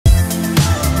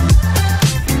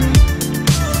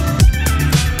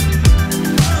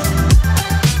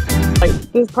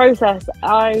this process,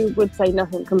 I would say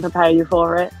nothing can prepare you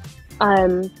for it.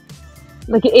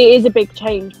 Like, it is a big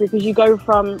change, because you go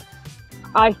from,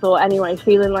 I thought anyway,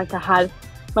 feeling like I had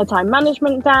my time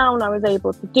management down, I was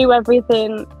able to do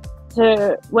everything,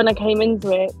 to when I came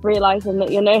into it, realising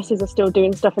that your nurses are still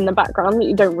doing stuff in the background that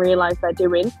you don't realise they're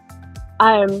doing.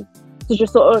 To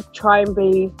just sort of try and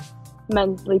be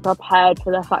mentally prepared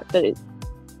for the fact that it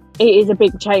is a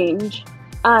big change.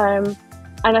 And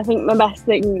I think my best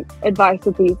advice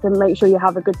would be to make sure you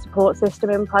have a good support system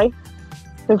in place.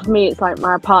 So for me, it's like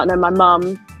my partner, my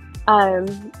mum,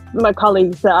 my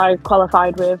colleagues that I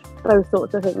qualified with, those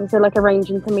sorts of things. So like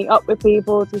arranging to meet up with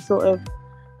people to sort of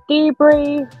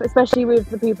debrief, especially with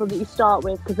the people that you start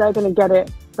with, because they're going to get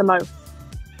it the most,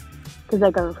 because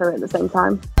they're going through it at the same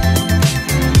time.